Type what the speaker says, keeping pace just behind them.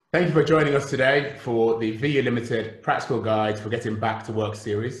Thank you for joining us today for the VU Limited Practical Guide for Getting Back to Work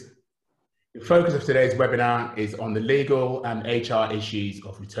series. The focus of today's webinar is on the legal and HR issues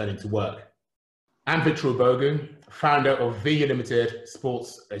of returning to work. I'm Victor Ubogu, founder of VU Limited,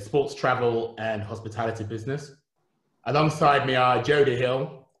 a sports travel and hospitality business. Alongside me are Jody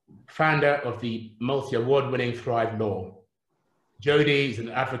Hill, founder of the multi-award-winning Thrive Law. Jody is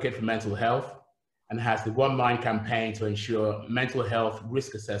an advocate for mental health and has the One Mind campaign to ensure mental health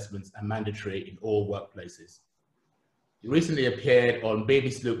risk assessments are mandatory in all workplaces. He recently appeared on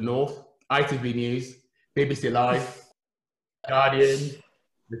BBC Look North, ITV News, BBC Live, Guardian,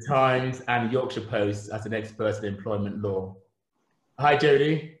 The Times, and Yorkshire Post as an expert in employment law. Hi,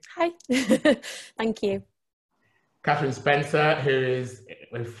 Jody. Hi. Thank you. Catherine Spencer, who is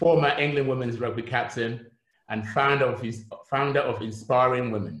a former England women's rugby captain and founder of Inspiring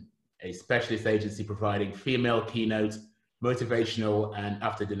Women, a specialist agency providing female keynote, motivational, and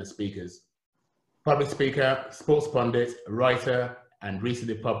after-dinner speakers. Public speaker, sports pundit, writer, and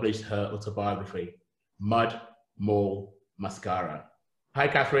recently published her autobiography, Mud, Mole, Mascara. Hi,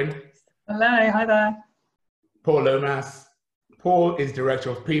 Catherine. Hello, hi there. Paul Lomas. Paul is Director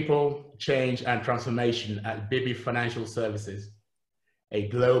of People, Change and Transformation at Bibi Financial Services, a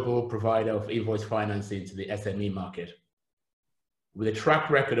global provider of invoice financing to the SME market. With a track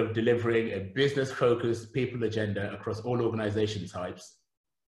record of delivering a business-focused people agenda across all organization types,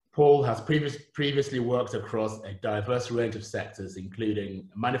 Paul has previously worked across a diverse range of sectors, including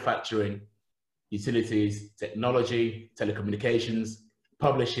manufacturing, utilities, technology, telecommunications,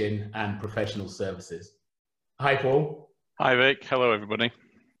 publishing, and professional services. Hi, Paul. Hi, Vic. Hello, everybody.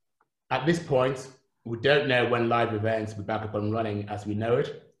 At this point, we don't know when live events will be back up and running as we know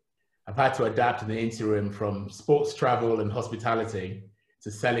it. I've had to adapt in the interim from sports travel and hospitality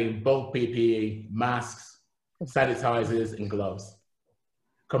to selling bulk PPE, masks, sanitizers, and gloves.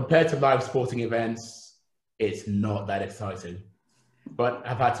 Compared to live sporting events, it's not that exciting, but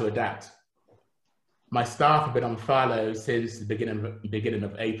I've had to adapt. My staff have been on furlough since the beginning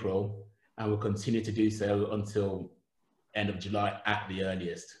of April and will continue to do so until end of July at the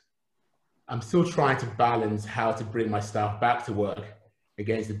earliest. I'm still trying to balance how to bring my staff back to work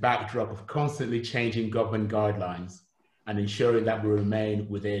against the backdrop of constantly changing government guidelines and ensuring that we remain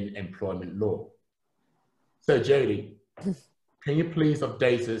within employment law. So Jody, can you please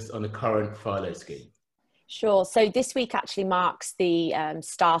update us on the current furlough scheme? Sure. So this week actually marks the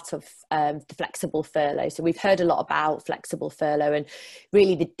start of the flexible furlough. So we've heard a lot about flexible furlough, and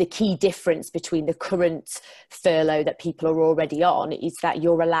really the key difference between the current furlough that people are already on is that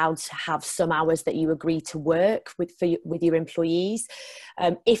you're allowed to have some hours that you agree to work with your employees.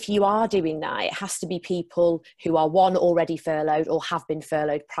 If you are doing that, it has to be people who are, one, already furloughed or have been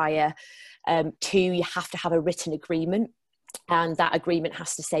furloughed prior. Two, you have to have a written agreement. And that agreement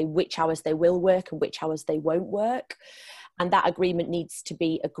has to say which hours they will work and which hours they won't work. And that agreement needs to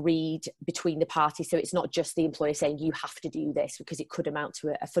be agreed between the parties. So it's not just the employer saying you have to do this, because it could amount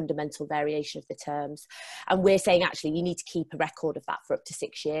to a fundamental variation of the terms. And we're saying actually you need to keep a record of that for up to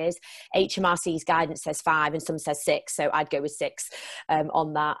 6 years. HMRC's guidance says 5 and some says 6. So I'd go with 6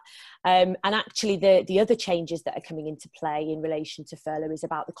 on that. And actually the other changes that are coming into play in relation to furlough is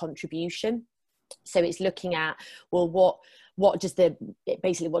about the contribution. So it's looking at, well, what does the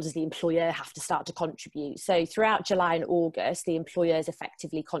employer have to start to contribute? So throughout July and August, the employer is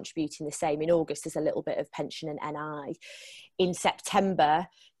effectively contributing the same. In August, there's a little bit of pension and NI. In September,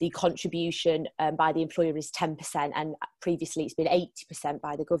 the contribution by the employer is 10%, and previously it's been 80%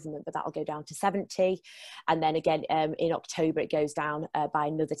 by the government, but that'll go down to 70%. And then again, in October, it goes down by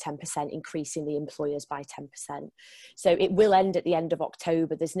another 10%, increasing the employers by 10%. So it will end at the end of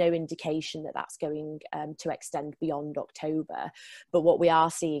October. There's no indication that that's going to extend beyond October. But what we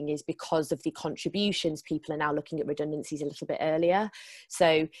are seeing is, because of the contributions, people are now looking at redundancies a little bit earlier.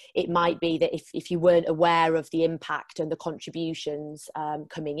 So it might be that if you weren't aware of the impact and the contributions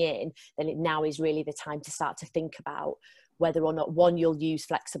coming in, then it now is really the time to start to think about whether or not, one, you'll use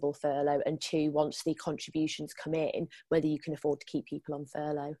flexible furlough, and two, once the contributions come in, whether you can afford to keep people on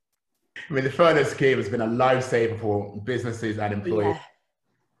furlough. I mean, the furlough scheme has been a lifesaver for businesses and employees.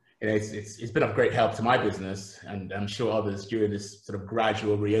 Yeah. It's been of great help to my business, and I'm sure others during this sort of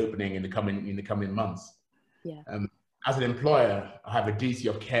gradual reopening in the coming months. Yeah. As an employer, I have a duty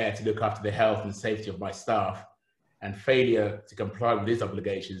of care to look after the health and safety of my staff, and failure to comply with these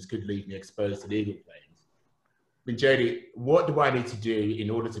obligations could leave me exposed to legal claims. But Jody, what do I need to do in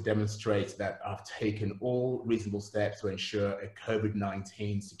order to demonstrate that I've taken all reasonable steps to ensure a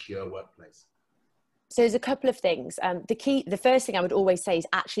COVID-19 secure workplace? So there's a couple of things. The first thing I would always say is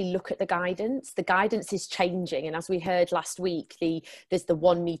actually look at the guidance. The guidance is changing, and as we heard last week, there's the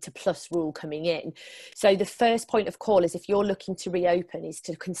 1 metre plus rule coming in. So the first point of call is, if you're looking to reopen, is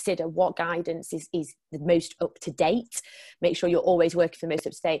to consider what guidance is the most up to date. Make sure you're always working for the most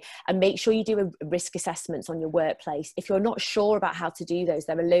up to date, and make sure you do a risk assessments on your workplace. If you're not sure about how to do those,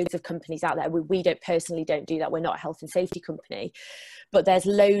 there are loads of companies out there. We don't do that. We're not a health and safety company, but there's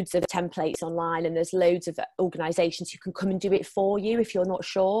loads of templates online, and there's loads of organisations who can come and do it for you if you're not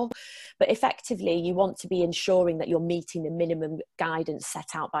sure. But effectively, you want to be ensuring that you're meeting the minimum guidance set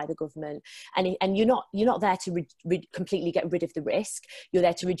out by the government, and you're not there to completely get rid of the risk. You're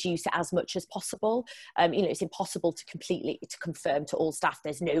there to reduce it as much as possible. It's impossible to confirm to all staff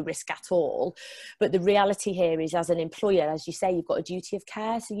there's no risk at all. But the reality here is, as an employer, as you say, you've got a duty of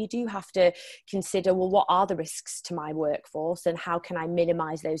care, so you do have to consider, well, what are the risks to my workforce, and how can I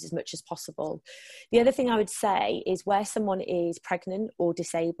minimise those as much as possible? The other thing I would say is, where someone is pregnant or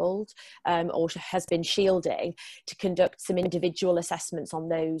disabled, or has been shielding, to conduct some individual assessments on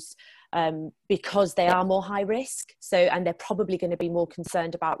those, because they are more high risk. And they're probably going to be more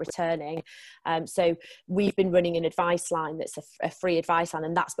concerned about returning. So we've been running an advice line that's a free advice line,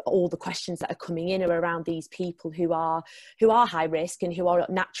 and that's all the questions that are coming in are around these people who are high risk and who are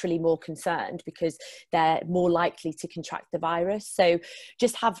naturally more concerned because they're more likely to contract the virus. So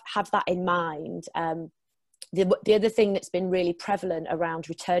just have that in mind. The other thing that's been really prevalent around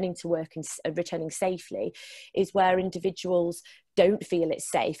returning to work and returning safely is where individuals don't feel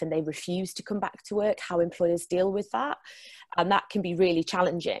it's safe and they refuse to come back to work, how employers deal with that. And that can be really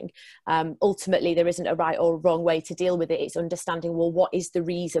challenging. Ultimately, there isn't a right or wrong way to deal with it. It's understanding, well, what is the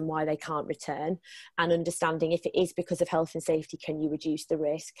reason why they can't return? And understanding, if it is because of health and safety, can you reduce the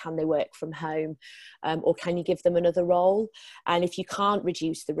risk? Can they work from home? Or can you give them another role? And if you can't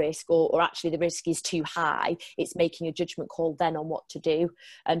reduce the risk, or actually the risk is too high, it's making a judgment call then on what to do.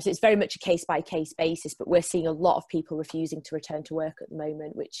 So it's very much a case-by-case basis, but we're seeing a lot of people refusing to return to work at the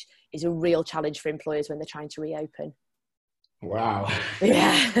moment, which is a real challenge for employers when they're trying to reopen. Wow.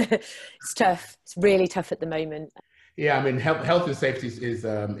 Yeah, it's tough. It's really tough at the moment. Yeah, I mean, health and safety is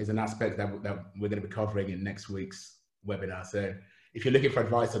an aspect that we're going to be covering in next week's webinar. So if you're looking for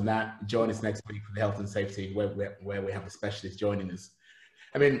advice on that, join us next week for the health and safety, where we have a specialist joining us.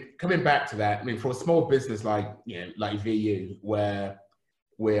 I mean, coming back to that, I mean, for a small business like VU, where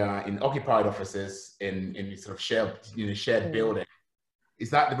we are in occupied offices in sort of shared building, is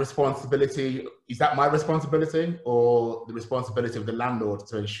that the responsibility? Is that my responsibility, or the responsibility of the landlord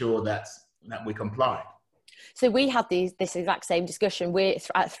to ensure that we comply? So we had this exact same discussion. We're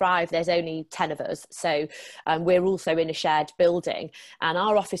at Thrive, there's only 10 of us. So we're also in a shared building, and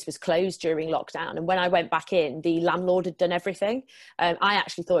our office was closed during lockdown. And when I went back in, the landlord had done everything. I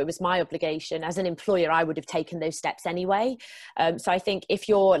actually thought it was my obligation. As an employer, I would have taken those steps anyway. So I think if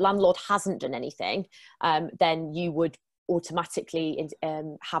your landlord hasn't done anything, then you would automatically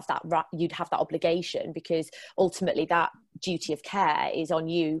have that obligation, because ultimately that duty of care is on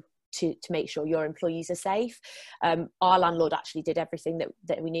you to make sure your employees are safe. Our landlord actually did everything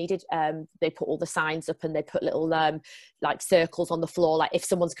that we needed. They put all the signs up, and they put little like circles on the floor, like if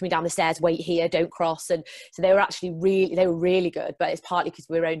someone's coming down the stairs, wait here, don't cross. And so they were actually really good, but it's partly because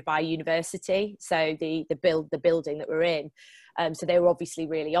we're owned by a university, so the building that we're in. So they were obviously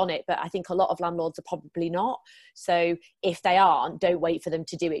really on it, but I think a lot of landlords are probably not. So if they aren't, don't wait for them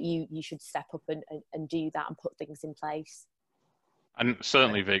to do it. You should step up and do that and put things in place. And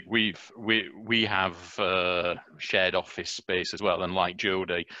certainly, Vic, we have shared office space as well. And like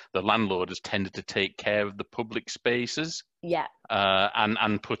Jodie, the landlord has tended to take care of the public spaces. Yeah.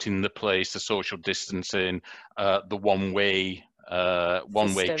 And put in the place the social distancing, the one-way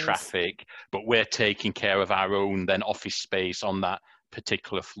traffic, but we're taking care of our own then office space on that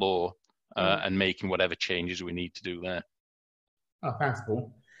particular floor, and making whatever changes we need to do there. Oh, thanks,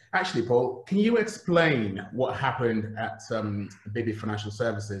 Paul. Actually, Paul, can you explain what happened at BB Financial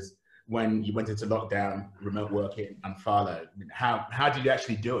Services when you went into lockdown, remote working, and furlough? How did you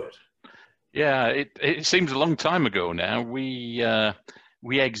actually do it? Yeah, it seems a long time ago now.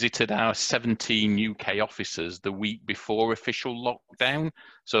 We exited our 17 UK offices the week before official lockdown.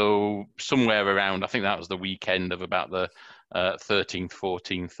 So somewhere around, I think that was the weekend of about the 13th,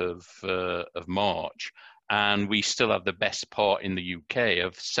 14th of March. And we still have the best part in the UK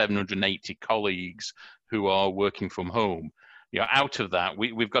of 780 colleagues who are working from home. Out of that,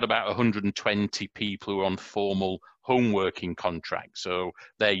 we've got about 120 people who are on formal home working contracts, so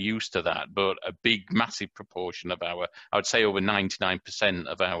they're used to that. But a massive proportion of I would say over 99%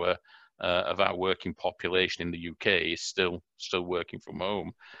 of our working population in the UK is still working from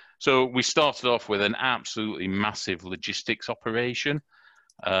home. So we started off with an absolutely massive logistics operation,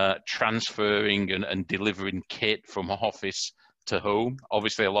 transferring and delivering kit from office to home.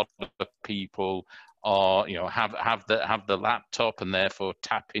 Obviously, a lot of people are, have the laptop and therefore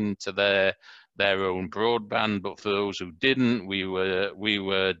tap into their own broadband. But for those who didn't, we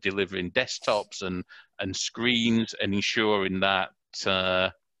were delivering desktops and screens and ensuring that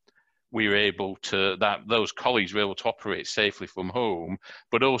we were able to, that those colleagues were able to operate safely from home,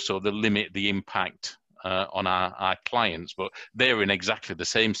 but also to limit the impact on our clients. But they were in exactly the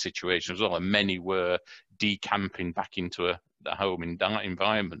same situation as well, and many were decamping back into a home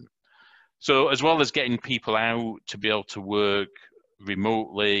environment. So as well as getting people out to be able to work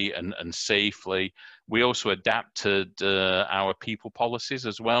remotely and safely, we also adapted our people policies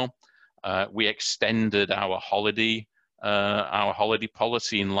as well. We extended our holiday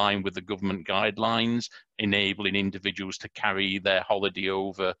policy in line with the government guidelines, enabling individuals to carry their holiday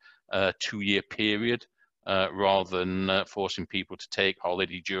over a 2-year period, rather than forcing people to take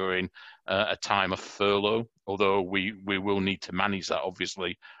holiday during a time of furlough, although we will need to manage that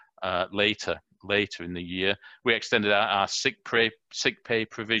obviously later in the year. We extended our sick pay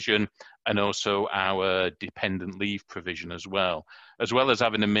provision and also our dependent leave provision as well as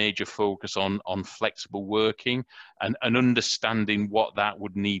having a major focus on flexible working and understanding what that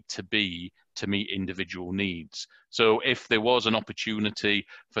would need to be to meet individual needs. So if there was an opportunity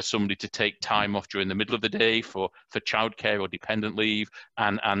for somebody to take time off during the middle of the day for childcare or dependent leave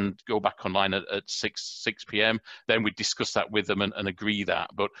and go back online at 6 p.m., then we'd discuss that with them and agree that.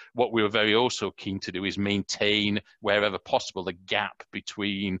 But what we were very also keen to do is maintain, wherever possible, the gap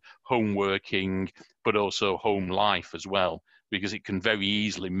between home working but also home life as well, because it can very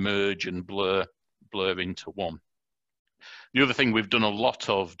easily merge and blur into one. The other thing we've done a lot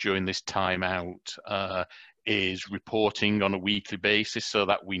of during this time out is reporting on a weekly basis so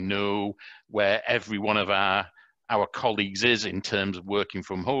that we know where every one of our colleagues is in terms of working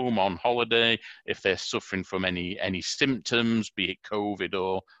from home, on holiday, if they're suffering from any symptoms, be it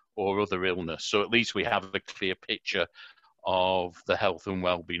COVID or other illness. So at least we have a clear picture of the health and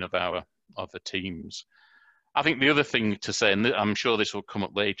well-being of the teams. I think the other thing to say, and I'm sure this will come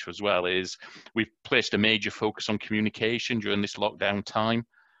up later as well, is we've placed a major focus on communication during this lockdown time,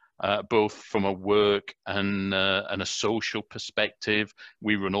 both from a work and a social perspective.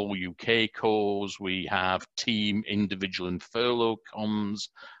 We run all UK calls. We have team, individual and furlough comms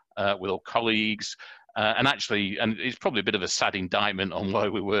with all colleagues. And it's probably a bit of a sad indictment on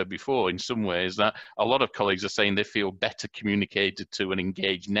where we were before in some ways, that a lot of colleagues are saying they feel better communicated to and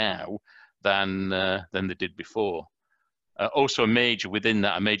engaged now than they did before. Also within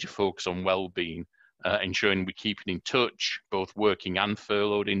that, a major focus on well-being, ensuring we're keeping in touch, both working and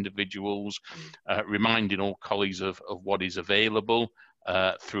furloughed individuals, reminding all colleagues of what is available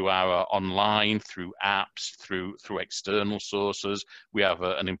through our online, through apps, through external sources. We have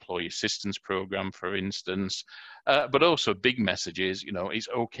an employee assistance program, for instance, but also big messages, it's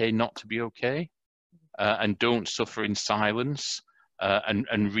okay not to be okay, and don't suffer in silence.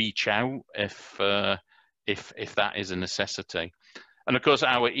 And reach out if that is a necessity. And of course,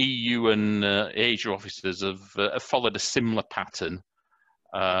 our EU and Asia officers have followed a similar pattern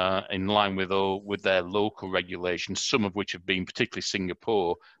in line with their local regulations, some of which have been, particularly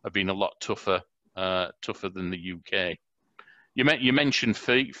Singapore, have been a lot tougher than the UK. You mentioned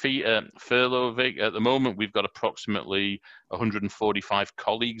furlough, Vic. At the moment, we've got approximately 145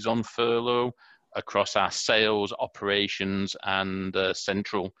 colleagues on furlough across our sales, operations, and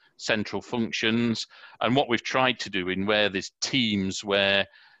central functions. And what we've tried to do in where there's teams where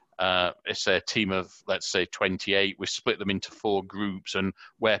it's a team of, let's say, 28, we split them into 4 groups, and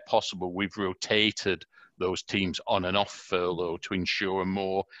where possible, we've rotated those teams on and off furlough to ensure a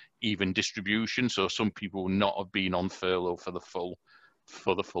more even distribution. So some people will not have been on furlough for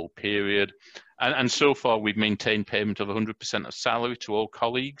the full period. And so far, we've maintained payment of 100% of salary to all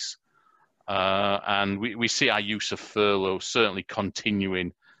colleagues. And we see our use of furlough certainly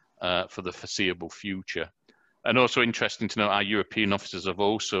continuing for the foreseeable future. And also interesting to note, our European officers have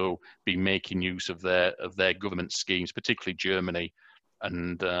also been making use of their government schemes, particularly Germany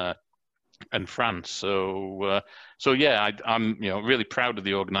and France. So yeah, I'm really proud of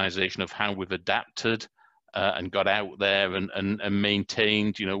the organisation of how we've adapted and got out there and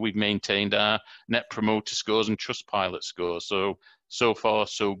maintained. We've maintained our Net Promoter scores and Trustpilot scores. So far,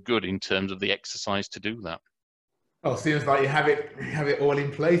 so good in terms of the exercise to do that. Oh, seems like you have it all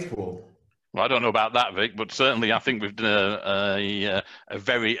in place, Paul. Well, I don't know about that, Vic, but certainly I think we've done a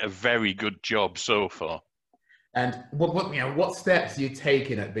very good job so far. And what steps are you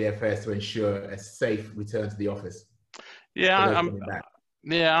taking at BFS to ensure a safe return to the office? Yeah,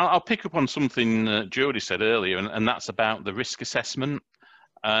 Yeah, I'll pick up on something Jodie said earlier, and that's about the risk assessment.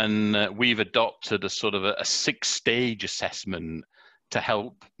 And we've adopted a sort of a 6-stage assessment to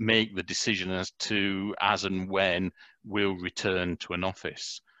help make the decision as and when we'll return to an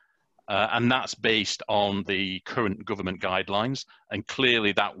office. And that's based on the current government guidelines. And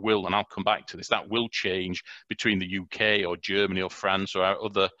clearly that will, and I'll come back to this, that will change between the UK or Germany or France or our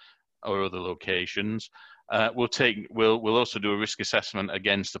other locations. We'll also do a risk assessment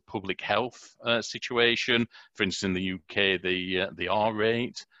against the public health situation. For instance, in the UK, the R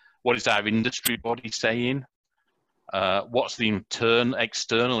rate. What is our industry body saying? What's the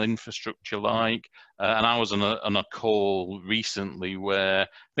external infrastructure like? And I was on a call recently where I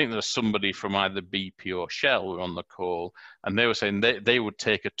think there was somebody from either BP or Shell were on the call, and they were saying they would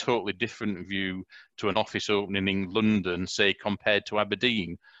take a totally different view to an office opening in London, say, compared to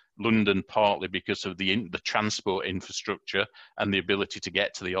Aberdeen. London partly because of the transport infrastructure and the ability to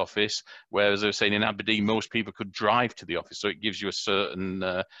get to the office, whereas they were saying in Aberdeen most people could drive to the office, so it gives you a certain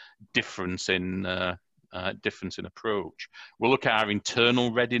difference in approach. We'll look at our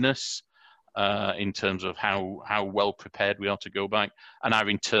internal readiness in terms of how well prepared we are to go back, and our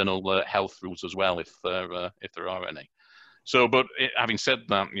internal health rules as well, if there are any. So, but having said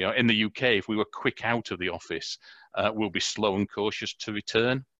that, in the UK, if we were quick out of the office, we'll be slow and cautious to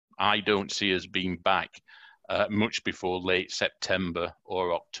return. I don't see us being back much before late September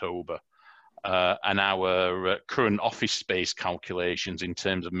or October. And our current office space calculations in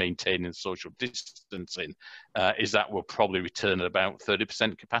terms of maintaining social distancing is that we'll probably return at about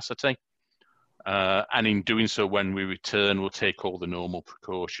 30% capacity. And in doing so, when we return, we'll take all the normal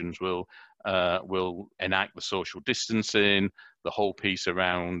precautions. We'll enact the social distancing, the whole piece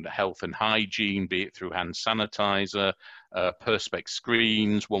around health and hygiene, be it through hand sanitizer, perspex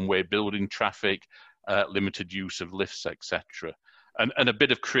screens, one-way building traffic, limited use of lifts, etc. And a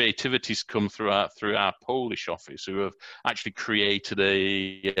bit of creativity's come through our Polish office, who have actually created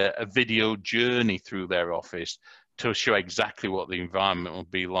a video journey through their office to show exactly what the environment will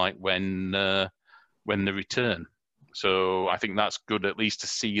be like when they return. So I think that's good, at least to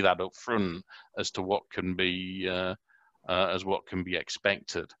see that up front as to what can be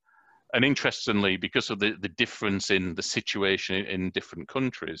expected. And interestingly, because of the difference in the situation in different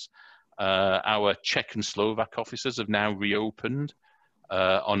countries, our Czech and Slovak offices have now reopened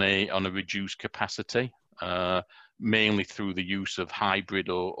on a reduced capacity, mainly through the use of hybrid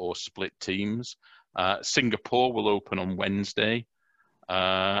or split teams. Singapore will open on Wednesday,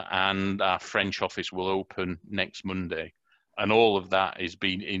 and our French office will open next Monday. And all of that is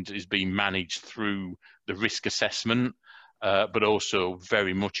being managed through the risk assessment, but also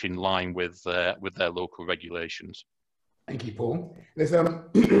very much in line with their local regulations. Thank you, Paul. There's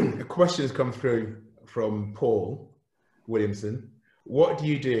a question has come through from Paul Williamson. What do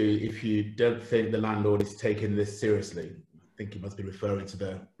you do if you don't think the landlord is taking this seriously? I think you must be referring to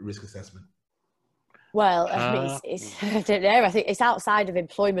the risk assessment. Well, I mean, I don't know. I think it's outside of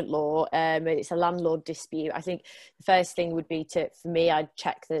employment law. It's a landlord dispute. I think the first thing would be for me, I'd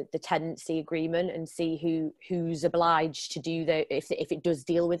check the tenancy agreement and see who's obliged to do if it does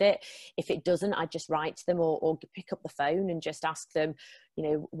deal with it. If it doesn't, I'd just write to them or pick up the phone and just ask them,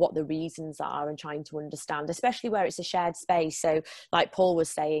 what the reasons are, and trying to understand, especially where it's a shared space. So like Paul was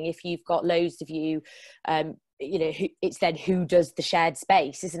saying, if you've got loads of you, it's then who does the shared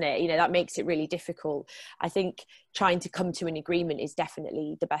space, isn't it? That makes it really difficult. I think trying to come to an agreement is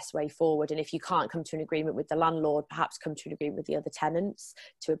definitely the best way forward. And if you can't come to an agreement with the landlord, perhaps come to an agreement with the other tenants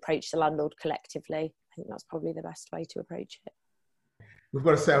to approach the landlord collectively. I think that's probably the best way to approach it. We've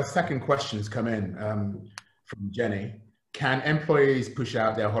got a second question has come in from Jenny. Can employees push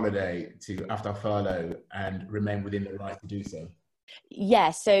out their holiday to after furlough and remain within the right to do so?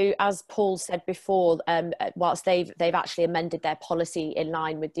 Yeah, so as Paul said before, whilst they've actually amended their policy in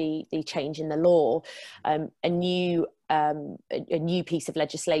line with the change in the law, a new piece of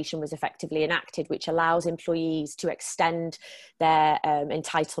legislation was effectively enacted, which allows employees to extend their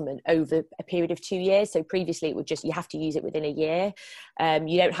entitlement over a period of 2 years. So previously it would you have to use it within a year.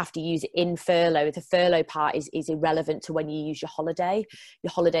 You don't have to use it in furlough. The furlough part is irrelevant to when you use your holiday.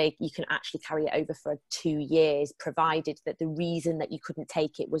 Your holiday, you can actually carry it over for 2 years, provided that the reason that you couldn't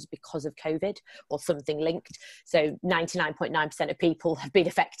take it was because of COVID or something linked. So 99.9% of people have been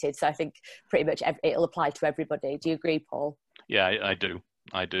affected. So I think pretty much it'll apply to everybody. Do you agree, Paul? Yeah, I do.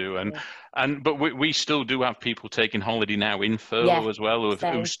 But we still do have people taking holiday now in furlough as well,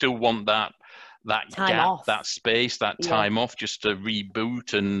 who still want that time gap off, that space, that time off, just to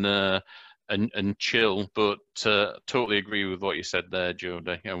reboot and chill. But totally agree with what you said there,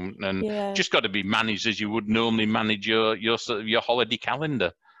 Jodie. And Yeah. just got to be managed as you would normally manage your holiday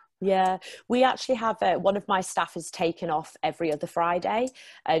calendar. Yeah, we actually have one of my staff has taken off every other Friday,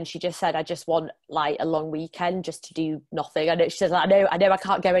 and she just said, "I just want like a long weekend just to do nothing." I know she says, "I know I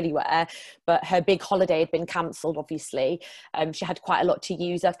can't go anywhere," but her big holiday had been cancelled. Obviously, she had quite a lot to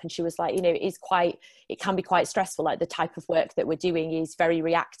use up, and she was like, it can be quite stressful. Like the type of work that we're doing is very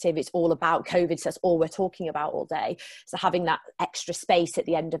reactive. It's all about COVID, so that's all we're talking about all day. So having that extra space at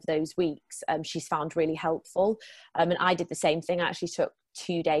the end of those weeks, she's found really helpful. And I did the same thing. I actually took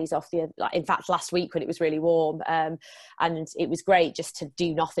 2 days off in fact last week when it was really warm, and it was great just to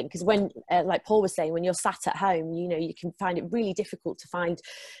do nothing, because when like Paul was saying, when you're sat at home, you can find it really difficult to find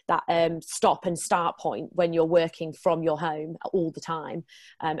that stop and start point when you're working from your home all the time,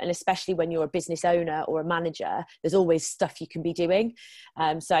 and especially when you're a business owner or a manager, there's always stuff you can be doing,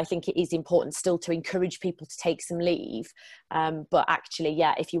 so I think it is important still to encourage people to take some leave, but actually,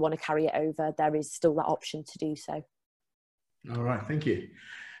 yeah, if you want to carry it over, there is still that option to do so. All right, thank you.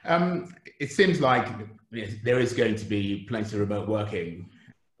 It seems like there is going to be plenty of remote working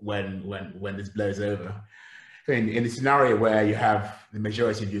when this blows over. In the scenario where you have the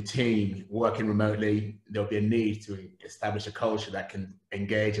majority of your team working remotely, there'll be a need to establish a culture that can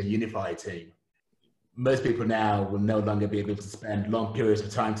engage and unify a team. Most people now will no longer be able to spend long periods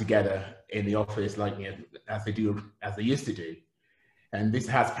of time together in the office as they used to do. And this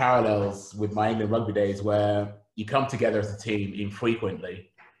has parallels with my England rugby days, where you come together as a team infrequently.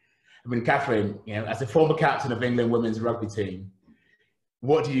 I mean, Catherine, as a former captain of England women's rugby team,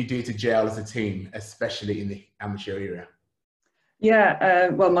 what do you do to gel as a team, especially in the amateur era? Yeah,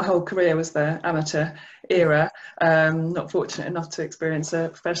 well, my whole career was the amateur era. Not fortunate enough to experience a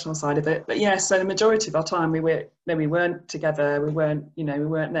professional side of it, but yeah. So the majority of our time we weren't together. We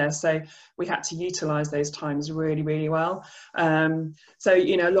weren't there. So we had to utilise those times really, really well. So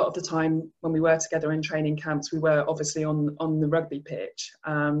a lot of the time when we were together in training camps, we were obviously on the rugby pitch.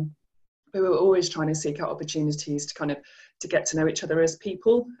 We were always trying to seek out opportunities to get to know each other as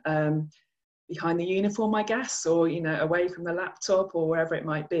people. Behind the uniform, I guess, or away from the laptop or wherever it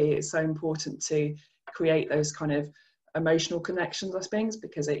might be. It's so important to create those kind of emotional connections, I suppose,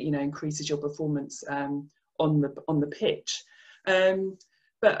 because it increases your performance on the pitch.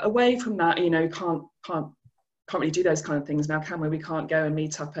 But away from that, can't really do those kind of things now, can we? We can't go and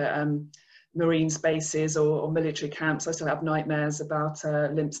meet up at marine spaces or military camps. I still have nightmares about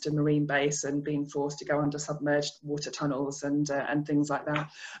Lympstone Marine Base and being forced to go under submerged water tunnels and things like that.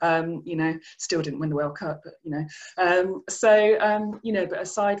 Still didn't win the World Cup, but but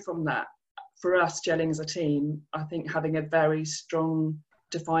aside from that, for us gelling as a team, I think having a very strong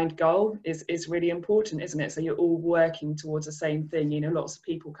defined goal is really important, isn't it? So you're all working towards the same thing, lots of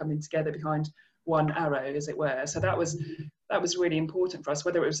people coming together behind one arrow, as it were. So that was really important for us,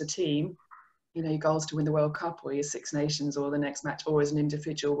 whether it was a team, your goals to win the World Cup or your Six Nations or the next match, or as an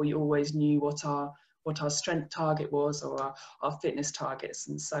individual, we always knew what our strength target was, or our fitness targets,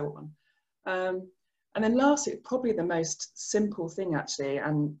 and so on. And then lastly, probably the most simple thing actually,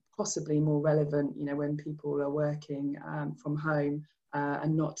 and possibly more relevant, when people are working from home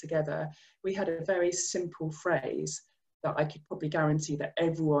and not together, we had a very simple phrase that I could probably guarantee that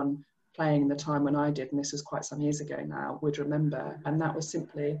everyone playing the time when I did, and this was quite some years ago now, would remember, and that was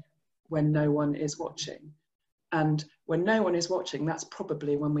simply, when no one is watching. And when no one is watching, that's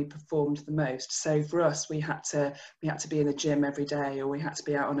probably when we performed the most. So for us, we had to be in the gym every day, or we had to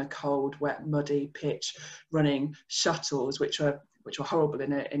be out on a cold, wet, muddy pitch running shuttles, which were horrible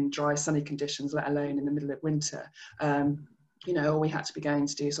in dry, sunny conditions, let alone in the middle of winter. Or we had to be going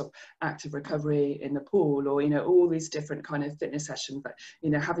to do sort of active recovery in the pool, or all these different kind of fitness sessions. But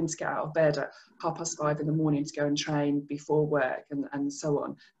having to get out of bed at 5:30 in the morning to go and train before work, and so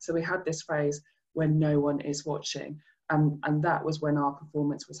on. So we had this phrase, when no one is watching, and that was when our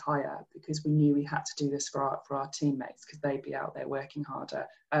performance was higher, because we knew we had to do this for our teammates, because they'd be out there working harder,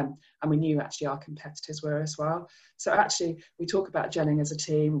 and we knew actually our competitors were as well. So actually, we talk about gelling as a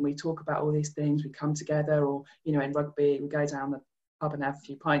team, and we talk about all these things. We come together, or in rugby, we go down the pub and have a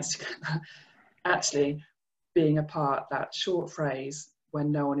few pints together. Actually, being apart, that short phrase, when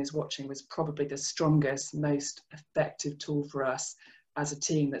no one is watching, was probably the strongest, most effective tool for us as a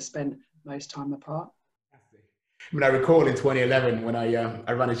team that spent most time apart. I mean, I recall in 2011 when I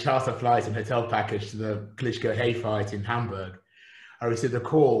ran a charter flight and hotel package to the Klitschko Hay fight in Hamburg. I received a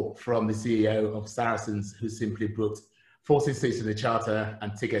call from the CEO of Saracens, who simply booked 40 seats to the charter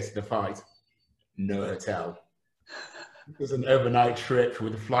and tickets to the fight. No hotel. It was an overnight trip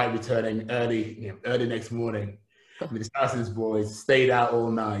with a flight returning early next morning. with the Saracens boys, stayed out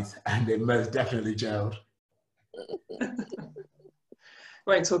all night, and they most definitely gelled.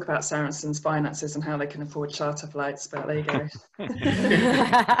 We won't talk about Saracens' finances and how they can afford charter flights, but there you go.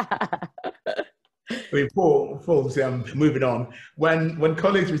 I mean, Paul, moving on. When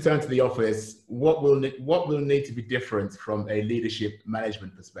colleagues return to the office, what will need to be different from a leadership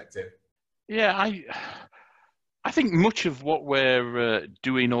management perspective? Yeah, I think much of what we're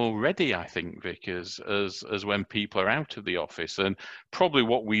doing already, I think, Vic, as when people are out of the office, and probably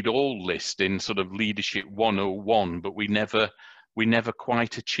what we'd all list in sort of leadership 101, but we never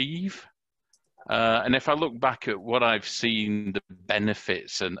quite achieve. And if I look back at what I've seen, the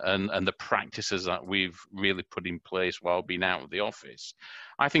benefits and the practices that we've really put in place while being out of the office,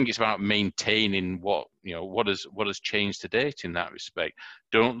 I think it's about maintaining what has changed to date in that respect.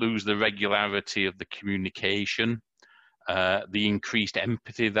 Don't lose the regularity of the communication, the increased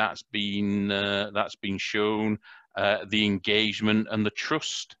empathy that's been shown, the engagement and the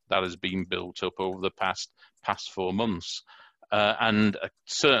trust that has been built up over the past 4 months. And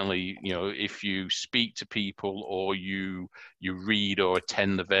certainly, if you speak to people or you read or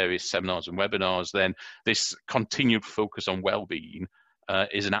attend the various seminars and webinars, then this continued focus on well-being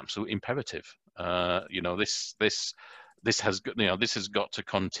is an absolute imperative. This has got to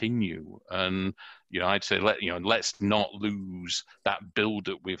continue, and I'd say let's not lose that build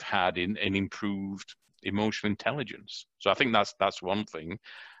that we've had in improved emotional intelligence. So I think that's one thing.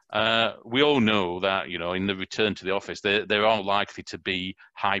 We all know that, in the return to the office, there are likely to be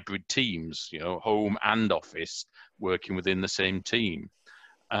hybrid teams, home and office working within the same team.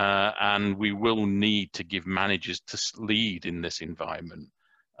 And we will need to give managers to lead in this environment.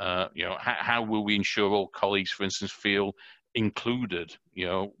 How will we ensure all colleagues, for instance, feel included,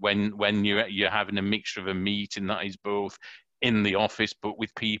 when you're having a mixture of a meeting that is both in the office, but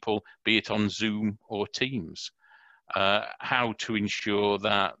with people, be it on Zoom or Teams? How to ensure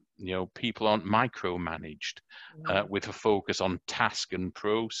that people aren't micromanaged with a focus on task and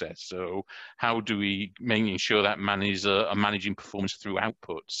process. So how do we make sure that managers are managing performance through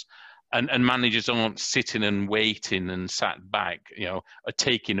outputs, and managers aren't sitting and waiting and sat back, are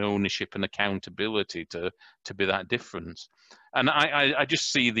taking ownership and accountability to be that difference. And I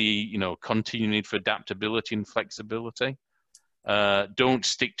just see the continued need for adaptability and flexibility. Don't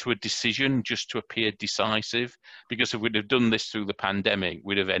stick to a decision just to appear decisive, because if we'd have done this through the pandemic,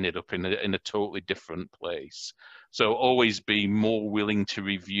 we'd have ended up in a totally different place. So always be more willing to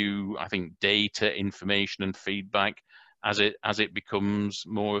review, I think, data, information and feedback as it becomes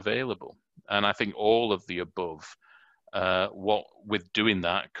more available. And I think all of the above, what with doing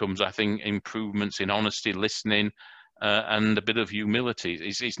that comes, I think, improvements in honesty, listening, and a bit of humility.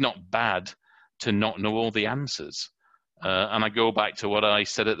 It's not bad to not know all the answers. And I go back to what I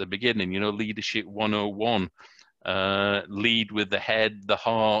said at the beginning, leadership 101, lead with the head, the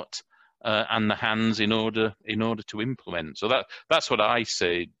heart, and the hands in order to implement. So that's what I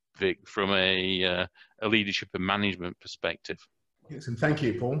say, Vic, from a leadership and management perspective. Yes, and thank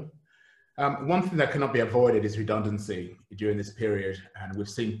you, Paul. One thing that cannot be avoided is redundancy during this period. And we've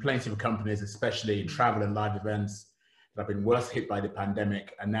seen plenty of companies, especially in travel and live events, that have been worst hit by the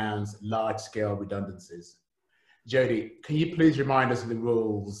pandemic, announce large-scale redundancies. Jody, can you please remind us of the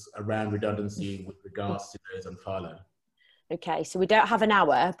rules around redundancy with regards to those on furlough? Okay, so we don't have an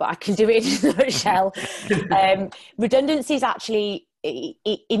hour, but I can do it in a nutshell. Redundancy is actually,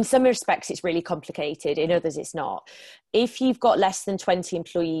 in some respects, it's really complicated. In others, it's not. If you've got less than 20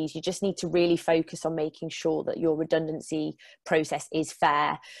 employees, you just need to really focus on making sure that your redundancy process is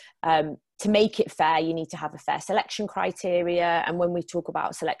fair. To make it fair, you need to have a fair selection criteria. And when we talk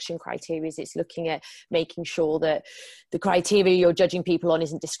about selection criteria, it's looking at making sure that the criteria you're judging people on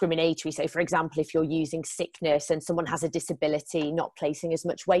isn't discriminatory. So, for example, if you're using sickness and someone has a disability, not placing as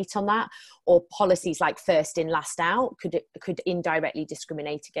much weight on that, or policies like first in, last out could indirectly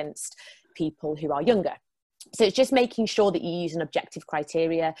discriminate against people who are younger. So it's just making sure that you use an objective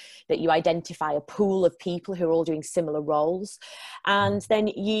criteria, that you identify a pool of people who are all doing similar roles, and then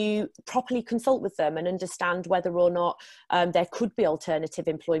you properly consult with them and understand whether or not there could be alternative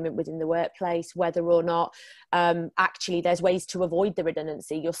employment within the workplace, whether or not actually there's ways to avoid the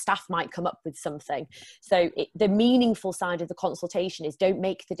redundancy. Your staff might come up with something. So the meaningful side of the consultation is don't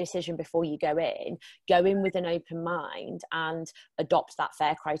make the decision before you go in with an open mind and adopt that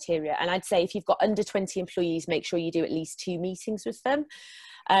fair criteria. And I'd say if you've got under 20 employees, make sure you do at least 2 meetings with them.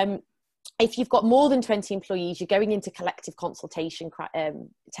 if you've got more than 20 employees, you're going into collective consultation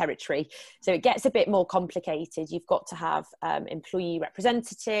territory. So it gets a bit more complicated. You've got to have employee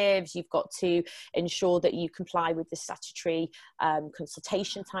representatives. You've got to ensure that you comply with the statutory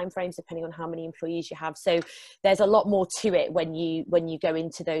consultation timeframes, depending on how many employees you have. So there's a lot more to it when you go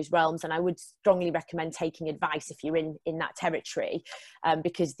into those realms. And I would strongly recommend taking advice if you're in that territory,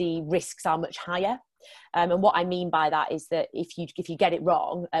 because the risks are much higher. And what I mean by that is that if you get it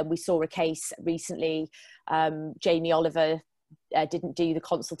wrong, we saw a case recently, Jamie Oliver didn't do the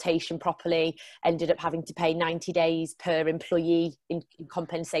consultation properly, ended up having to pay 90 days per employee in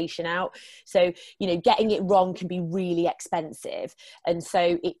compensation out. So, you know, getting it wrong can be really expensive. And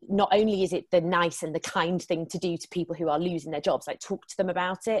so it not only is it the nice and the kind thing to do to people who are losing their jobs, like talk to them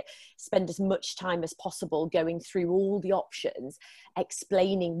about it, spend as much time as possible going through all the options,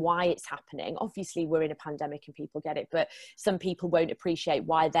 explaining why it's happening. Obviously we're in a pandemic and people get it, but some people won't appreciate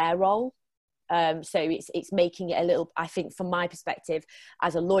why their role. So it's making it a little, I think from my perspective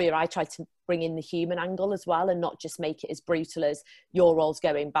as a lawyer, I try to bring in the human angle as well, and not just make it as brutal as your role's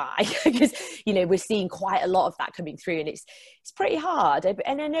going by, because, you know, we're seeing quite a lot of that coming through, and it's pretty hard.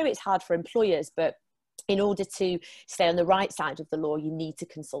 And I know it's hard for employers, but in order to stay on the right side of the law, you need to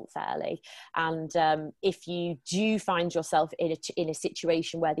consult fairly. And if you do find yourself in a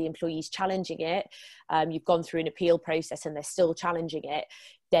situation where the employee's challenging it, you've gone through an appeal process and they're still challenging it,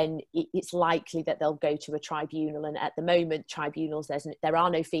 then it's likely that they'll go to a tribunal. And at the moment, tribunals, there are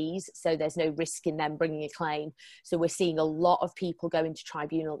no fees, so there's no risk in them bringing a claim. So we're seeing a lot of people going to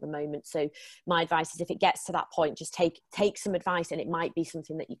tribunal at the moment. So my advice is, if it gets to that point, just take some advice, and it might be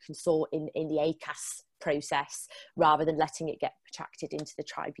something that you can sort in the ACAS process rather than letting it get protracted into the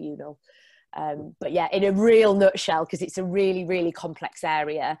tribunal. But yeah, in a real nutshell, because it's a really, really complex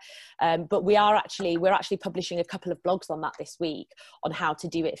area. But we're actually publishing a couple of blogs on that this week on how to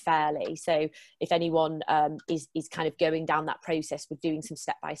do it fairly. So if anyone is kind of going down that process, we're doing some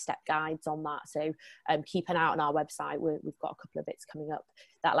step-by-step guides on that. So keep an eye out on our website. We've got a couple of bits coming up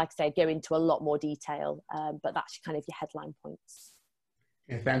that, like I say, go into a lot more detail. But that's kind of your headline points.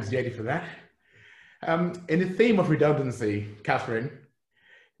 Yeah, thanks, JD, for that. In the theme of redundancy, Catherine,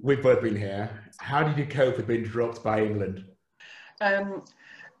 we've both been here. How did you cope with being dropped by England?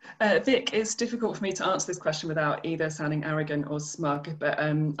 Vic, it's difficult for me to answer this question without either sounding arrogant or smug, but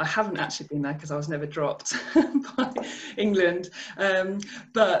I haven't actually been there because I was never dropped by England. So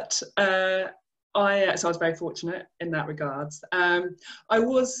I was very fortunate in that regards. I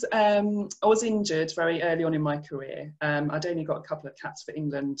was injured very early on in my career. I'd only got a couple of caps for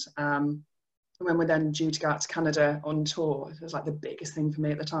England. When we're then due to go out to Canada on tour, it was like the biggest thing for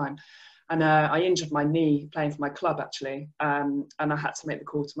me at the time. And I injured my knee playing for my club, actually. And I had to make the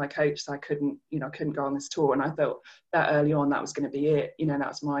call to my coach, so I couldn't go on this tour. And I thought that early on, that was going to be it. You know, that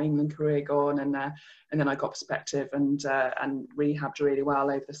was my England career gone. And then I got perspective and rehabbed really well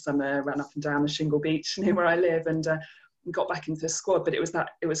over the summer, ran up and down the Shingle Beach near where I live, and got back into the squad. But it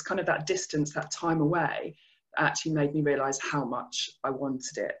was kind of that distance, that time away, that actually made me realise how much I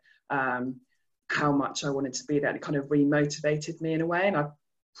wanted it. How much I wanted to be there, and it kind of re-motivated me in a way, and I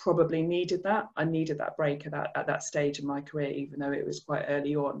probably needed that. I needed that break at that stage in my career, even though it was quite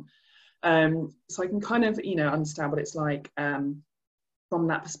early on. So I can kind of, understand what it's like from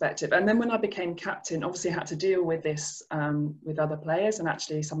that perspective. And then when I became captain, obviously I had to deal with this with other players, and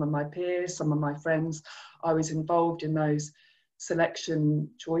actually some of my peers, some of my friends, I was involved in those selection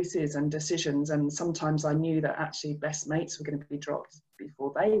choices and decisions, and sometimes I knew that actually best mates were going to be dropped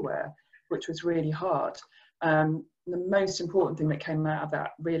before they were, which was really hard. The most important thing that came out of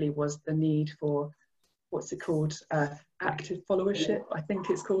that really was the need for, what's it called, active followership, I think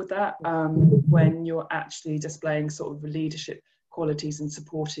it's called that, when you're actually displaying sort of leadership qualities and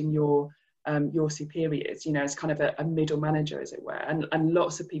supporting your superiors. It's kind of a middle manager, as it were, and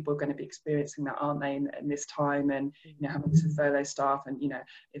lots of people are going to be experiencing that, aren't they, in this time, and having to furlough staff, and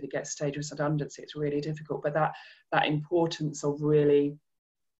if it gets staged with redundancy, it's really difficult. But that importance of really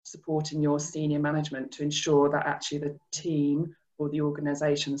supporting your senior management to ensure that actually the team or the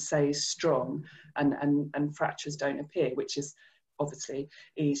organisation stays strong and fractures don't appear, which is obviously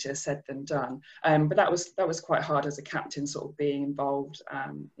easier said than done. But that was quite hard as a captain, sort of being involved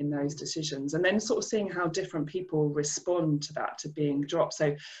in those decisions, and then sort of seeing how different people respond to that, to being dropped.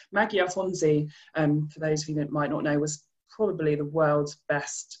 So Maggie Alfonsi, for those of you that might not know, was probably the world's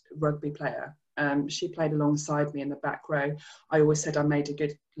best rugby player. She played alongside me in the back row. I always said I made her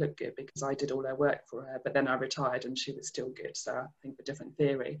look good because I did all her work for her, but then I retired and she was still good. So I think a different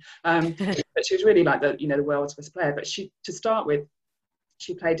theory. But she was really like the world's best player. But to start with,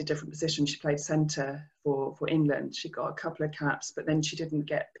 she played a different position. She played centre for England. She got a couple of caps, but then she didn't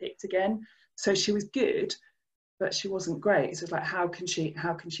get picked again. So she was good, but she wasn't great. So it's like, how can she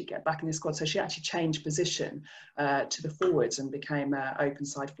get back in the squad? So she actually changed position to the forwards and became an open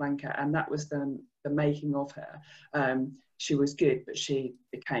side flanker, and that was the making of her. She was good, but she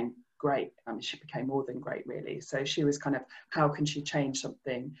became great. I mean, she became more than great, really. So she was kind of, how can she change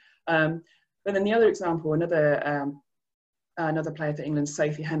something? But then the other example, another player for England,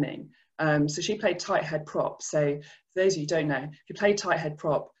 Sophie Hemming. So she played tight head prop. So for those of you who don't know, if you play tight head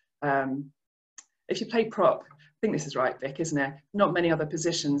prop, if you play prop, I think this is right, Vic, isn't it? Not many other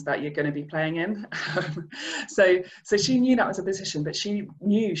positions that you're going to be playing in. So she knew that was a position, but she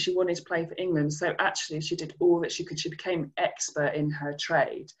knew she wanted to play for England. So actually she did all that she could. She became expert in her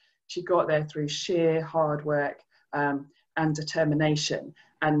trade. She got there through sheer hard work and determination.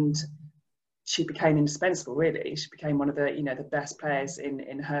 And she became indispensable, really. She became one of the, the best players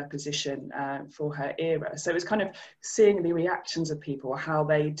in her position for her era. So it was kind of seeing the reactions of people, how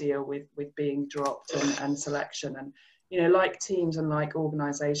they deal with being dropped and selection. And, like teams and like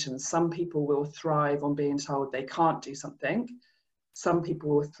organisations, some people will thrive on being told they can't do something. Some people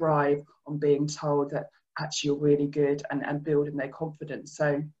will thrive on being told that actually you're really good and building their confidence.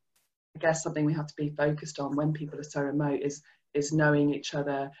 So I guess something we have to be focused on when people are so remote is knowing each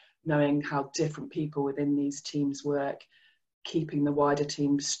other, knowing how different people within these teams work, keeping the wider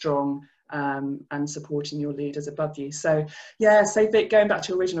team strong, and supporting your leaders above you. So yeah, so Vic, going back to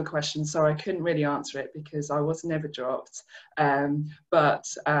your original question, sorry, I couldn't really answer it because I was never dropped, but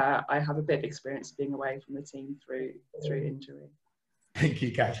I have a bit of experience being away from the team through injury. Thank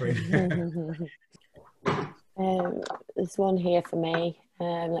you, Catherine. There's one here for me.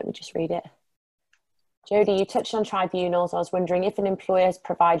 Let me just read it. Jodie, you touched on tribunals. I was wondering if an employer has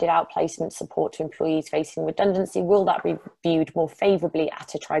provided outplacement support to employees facing redundancy, will that be viewed more favourably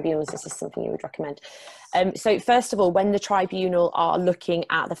at a tribunal? Is this something you would recommend? So first of all, when the tribunal are looking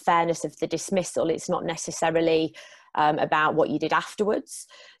at the fairness of the dismissal, it's not necessarily about what you did afterwards.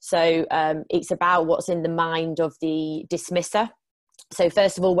 So it's about what's in the mind of the dismisser. So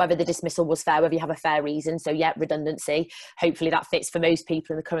first of all, whether the dismissal was fair, whether you have a fair reason. So yeah, redundancy, hopefully that fits for most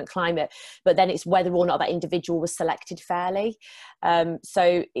people in the current climate, but then it's whether or not that individual was selected fairly.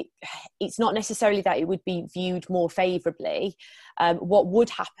 So it's not necessarily that it would be viewed more favourably. What would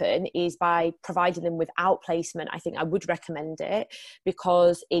happen is by providing them with outplacement, I think I would recommend it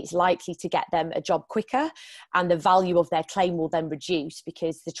because it's likely to get them a job quicker and the value of their claim will then reduce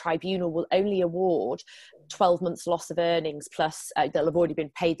because the tribunal will only award 12 months loss of earnings plus they'll have already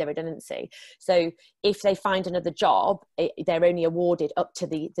been paid their redundancy. So if they find another job, they're only awarded up to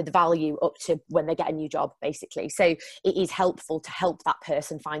the value up to when they get a new job, basically. So it is helpful to help that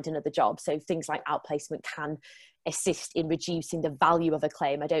person find another job. So things like outplacement can assist in reducing the value of a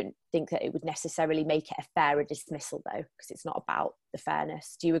claim. I don't think that it would necessarily make it a fairer dismissal though, because it's not about the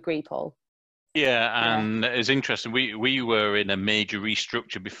fairness. Do you agree, Paul? Yeah, and it's interesting. We were in a major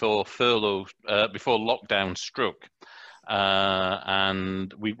restructure before furlough, before lockdown struck,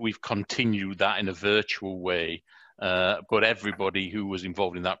 and we've continued that in a virtual way. But everybody who was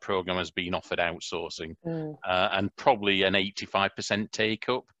involved in that program has been offered outsourcing, and probably an 85% take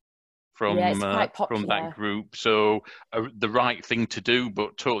up from that group. So the right thing to do,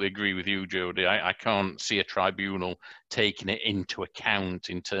 but totally agree with you, Jodie. I can't see a tribunal taking it into account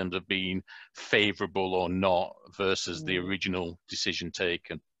in terms of being favourable or not versus the original decision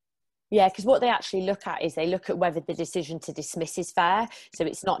taken. Yeah, because what they actually look at is they look at whether the decision to dismiss is fair. So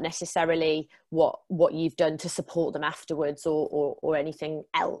it's not necessarily what you've done to support them afterwards or anything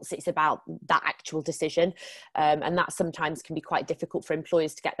else. It's about that actual decision. And that sometimes can be quite difficult for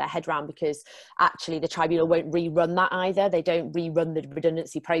employers to get their head around because actually the tribunal won't rerun that either. They don't rerun the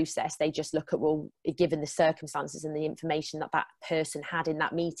redundancy process. They just look at, well, given the circumstances and the information that person had in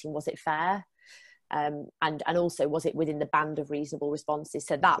that meeting, was it fair? And also, was it within the band of reasonable responses?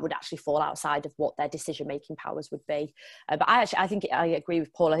 So that would actually fall outside of what their decision-making powers would be. But I think I agree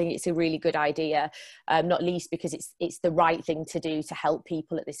with Paul. I think it's a really good idea, not least because it's the right thing to do to help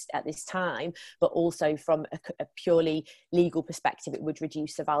people at this time, but also from a purely legal perspective, it would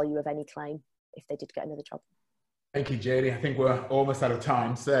reduce the value of any claim if they did get another job. Thank you, Jodie. I think we're almost out of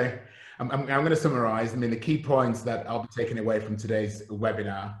time. So I'm going to summarise. I mean, the key points that I'll be taking away from today's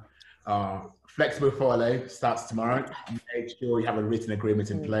webinar are flexible furlough starts tomorrow. Make sure you have a written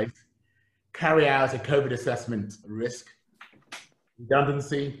agreement in place. Carry out a COVID assessment risk.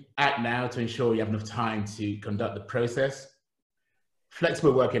 Redundancy, act now to ensure you have enough time to conduct the process.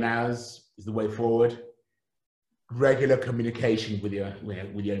 Flexible working hours is the way forward. Regular communication with your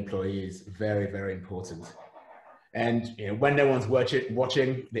employees, very, very important. And when no one's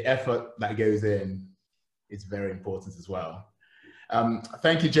watching, the effort that goes in is very important as well.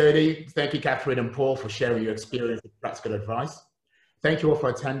 Thank you, Jodie. Thank you, Catherine and Paul, for sharing your experience and practical advice. Thank you all for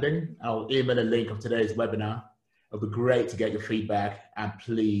attending. I'll email a link of today's webinar. It'll be great to get your feedback, and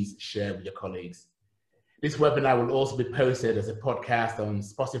please share with your colleagues. This webinar will also be posted as a podcast on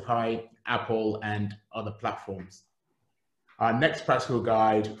Spotify, Apple, and other platforms. Our next practical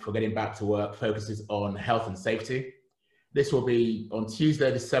guide for getting back to work focuses on health and safety. This will be on Tuesday,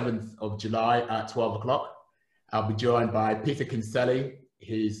 the 7th of July at 12 o'clock. I'll be joined by Peter Kinselli,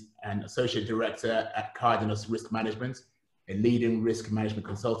 who's an Associate Director at Cardinus Risk Management, a leading risk management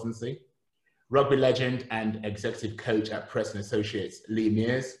consultancy. Rugby legend and executive coach at Preston Associates, Lee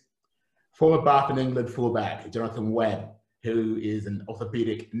Mears. Former Bath and England fullback, Jonathan Webb, who is an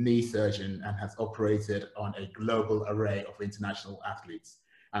orthopedic knee surgeon and has operated on a global array of international athletes,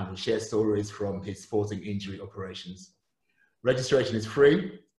 and will share stories from his sporting injury operations. Registration is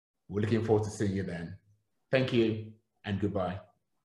free. We're looking forward to seeing you then. Thank you and goodbye.